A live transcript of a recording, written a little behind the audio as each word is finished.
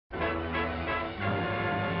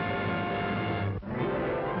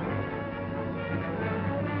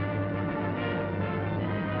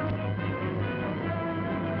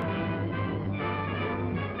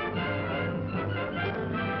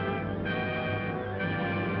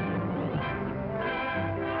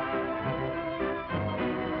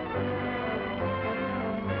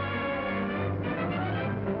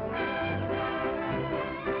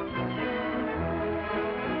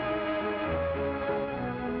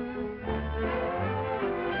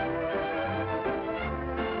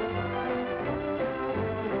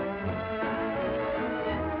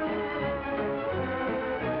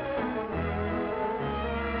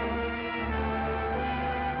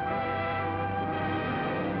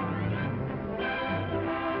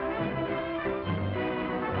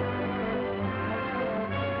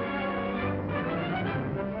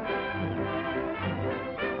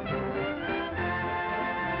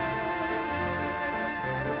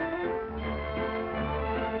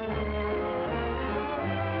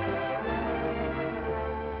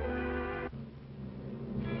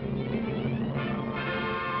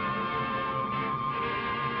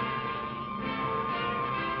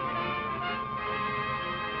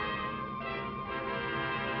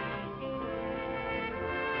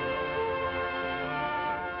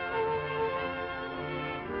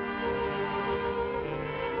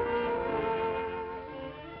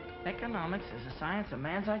Economics is the science of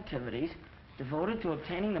man's activities devoted to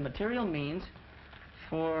obtaining the material means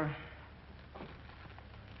for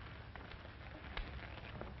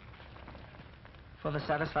the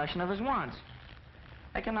satisfaction of his wants.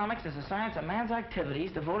 Economics is the science of man's activities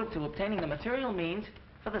devoted to obtaining the material means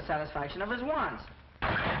for the satisfaction of his wants.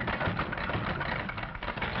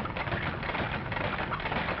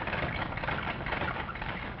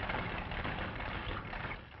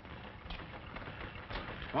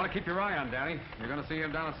 I want to keep your eye on Danny. You're going to see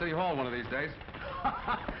him down at City Hall one of these days.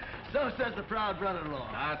 So says the proud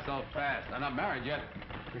brother-in-law. Not so fast. I'm not married yet.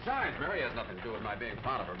 Besides, Mary has nothing to do with my being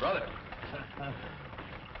fond of her brother.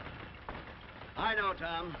 I know,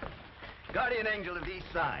 Tom. Guardian angel of the East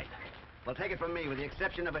Side. Well, take it from me, with the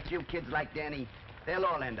exception of a few kids like Danny, they'll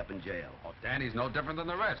all end up in jail. Oh, Danny's no different than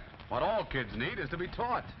the rest. What all kids need is to be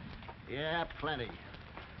taught. Yeah, plenty.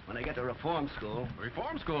 When they get to reform school.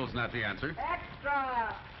 Reform school's not the answer.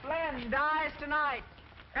 Extra! Flynn dies tonight.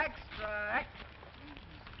 Extra!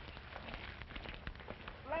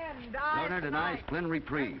 Flynn dies Governor denies tonight. Flynn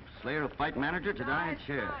reprieve. Slayer of fight manager to die in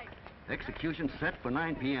chair. Execution set for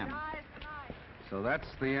 9 p.m. So that's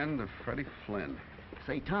the end of Freddie Flynn.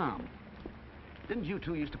 Say, Tom, didn't you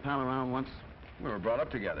two used to pal around once? We were brought up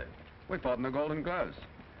together. We fought in the Golden Gloves.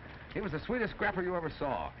 He was the sweetest scrapper you ever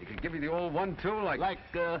saw. He could give you the old 1-2 like... Like,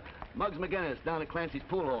 Muggs McGinnis down at Clancy's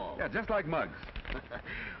pool hall. Yeah, just like Muggs.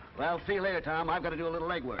 Well, see you later, Tom. I've got to do a little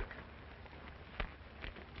legwork.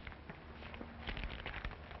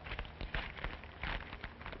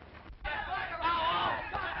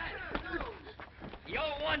 Yo,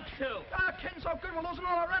 1-2. Ah, kidding so good, we're losing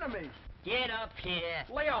all our enemies. Get up here.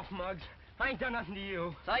 Lay off, Muggs. I ain't done nothing to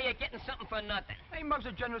you. So you're getting something for nothing. Hey, Muggs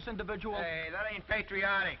a generous individual. Hey, that ain't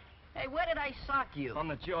patriotic. Hey, where did I sock you? On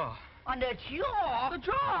the jaw. On the jaw? The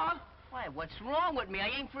jaw? Why, what's wrong with me? I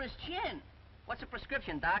aimed for his chin. What's the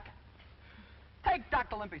prescription, Doc? Take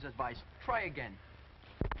Dr. Limpy's advice. Try again.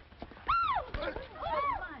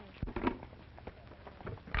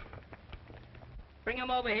 Bring him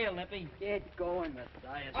over here, Limpy. Get going,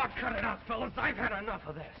 Matthias. Oh, cut it out, fellas. I've had enough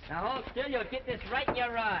of this. Now hold still, you'll get this right in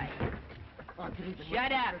your eye.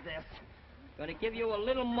 Shut up. Gonna give you a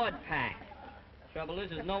little mud pack. Trouble is,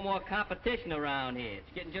 there's no more competition around here.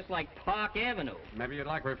 It's getting just like Park Avenue. Maybe you'd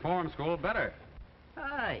like reform school better.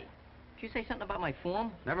 Hi. Did you say something about my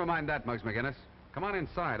form? Never mind that, Muggs McGinnis. Come on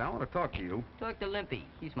inside. I want to talk to you. Talk to Limpy.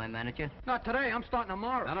 He's my manager. Not today. I'm starting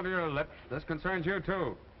tomorrow. None of your lip. This concerns you,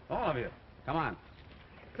 too. All of you. Come on.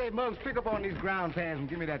 Say, Muggs, pick up on these ground pans and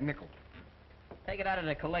give me that nickel. Take it out of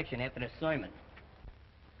the collection after the sermon.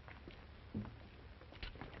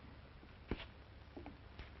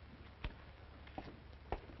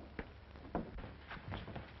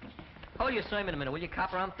 Hold your sermon a minute, will you,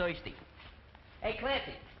 copper? I'm thirsty. Hey,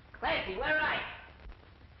 Clancy. Clancy, where are you?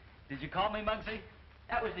 Did you call me, Muggsy?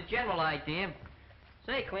 That was the general idea.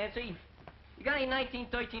 Say, Clancy, you got any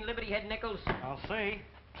 1913 Liberty Head nickels? I'll see.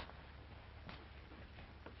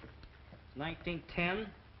 1910,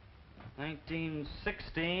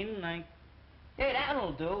 1916, Hey,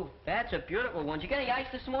 that'll do. That's a beautiful one. Did you get any ice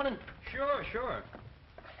this morning? Sure, sure.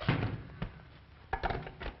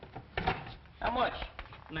 How much?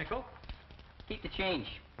 Nickel. Keep the change.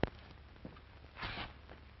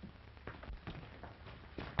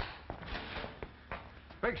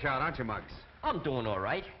 Big shot, aren't you, Muggs? I'm doing all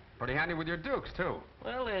right. Pretty handy with your dukes, too.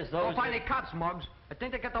 Well, there's Don't those... find any cops, Muggs. I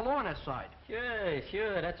think they got the law on their side.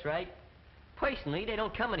 Sure, that's right. Personally, they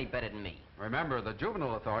don't come any better than me. Remember, the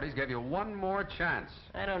juvenile authorities gave you one more chance.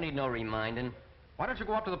 I don't need no reminding. Why don't you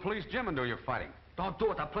go up to the police gym and do your fighting? Don't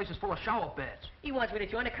do it. That place is full of shower beds. He wants me to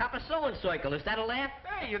join the copper sewing circle. Is that a laugh?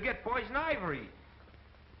 Hey, you get poison ivory.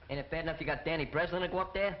 Ain't it bad enough you got Danny Breslin to go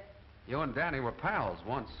up there? You and Danny were pals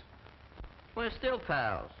once. We're still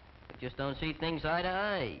pals. We just don't see things eye to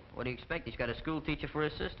eye. What do you expect? He's got a school teacher for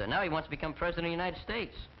his sister. Now he wants to become president of the United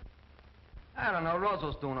States. I don't know.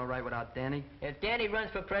 Roosevelt doing all right without Danny. If Danny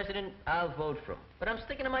runs for president, I'll vote for him. But I'm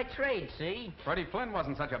sticking to my trade, see? Freddie Flynn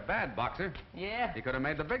wasn't such a bad boxer. Yeah? He could have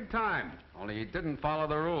made the big time, only he didn't follow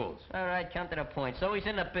the rules. All right, come to the point. So he's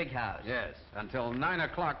in the big house. Yes, until 9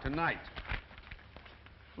 o'clock tonight.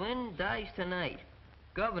 Flynn dies tonight.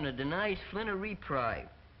 Governor denies Flynn a reprieve.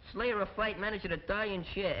 Slayer of fight manager to die in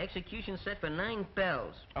chair. Execution set for 9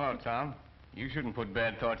 bells. Hello, Tom. You shouldn't put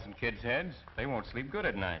bad thoughts in kids' heads. They won't sleep good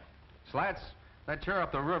at night. Slats, that chair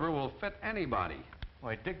up the river will fit anybody.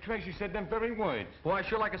 Why, Dick Tracy said them very words. Boy, I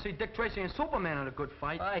sure like to see Dick Tracy and Superman in a good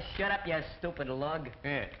fight. Oh, shut up, you stupid lug.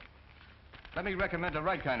 Yeah. Let me recommend the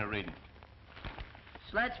right kind of reading.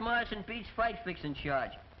 Slats Morrison beats fight fixing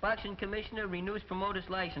charge. Boxing commissioner renews promoter's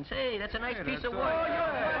license. Hey, that's a nice Hey, piece that's of all work. right. You're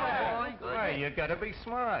a clever boy. Good. Hey, you gotta be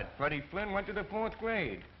smart. Freddie Flynn went to the 4th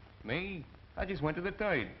grade. Me, I just went to the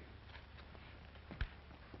 3rd.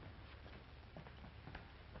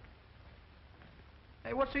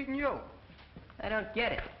 Hey, what's eating you? I don't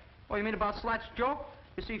get it. Oh, you mean about Slat's joke?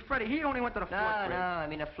 You see, Freddie, he only went to the fourth No, grade. I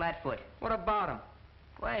mean a flatfoot. What about him?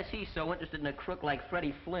 Why is he so interested in a crook like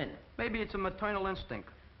Freddie Flynn? Maybe it's a maternal instinct.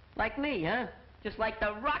 Like me, huh? Just like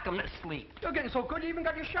to rock 'em to sleep. You're getting so good you even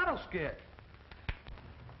got your shadow scared.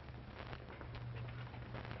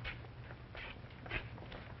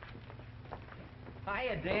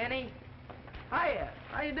 Hiya, Danny. Hiya.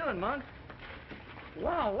 How you doing, Monk?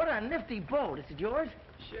 Wow, what a nifty boat. Is it yours?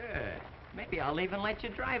 Sure. Maybe I'll even let you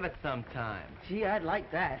drive it sometime. Gee, I'd like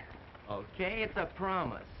that. Okay, it's a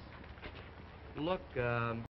promise. Look,